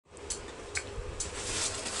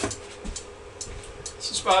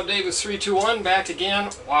Bob Davis 321 back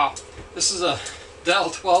again. Wow, this is a Dell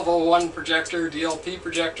 1201 projector, DLP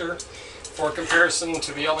projector. For comparison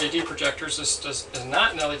to the LED projectors, this is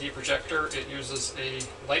not an LED projector. It uses a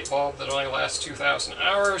light bulb that only lasts 2,000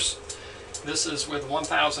 hours. This is with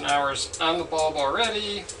 1,000 hours on the bulb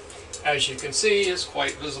already. As you can see, it's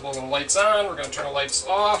quite visible when the light's on. We're going to turn the lights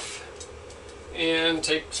off and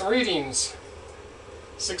take some readings.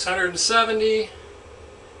 670,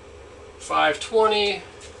 520,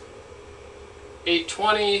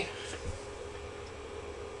 820,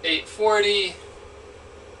 840,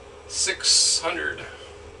 600.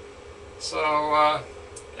 So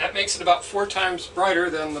that makes it about 4 times brighter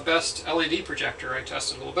than the best LED projector I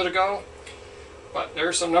tested a little bit ago. But there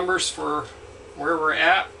are some numbers for where we're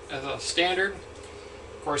at as a standard.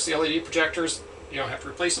 Of course, the LED projectors, you don't have to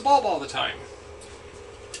replace the bulb all the time.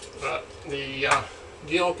 But the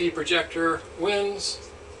DLP projector wins.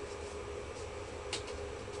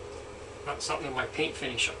 Got something in my paint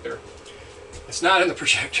finish up there. It's not in the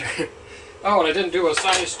projector. Oh, and I didn't do a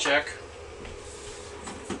size check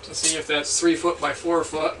to see if that's 3 foot by 4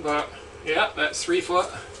 foot, but yeah, that's 3 foot.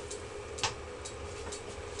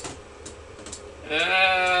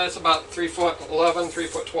 It's about 3 foot 11, 3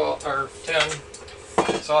 foot 12 or 10.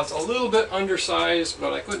 So it's a little bit undersized,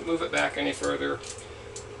 but I couldn't move it back any further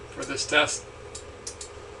for this test.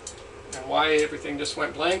 And why everything just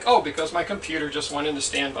went blank? Oh, because my computer just went into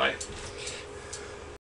standby.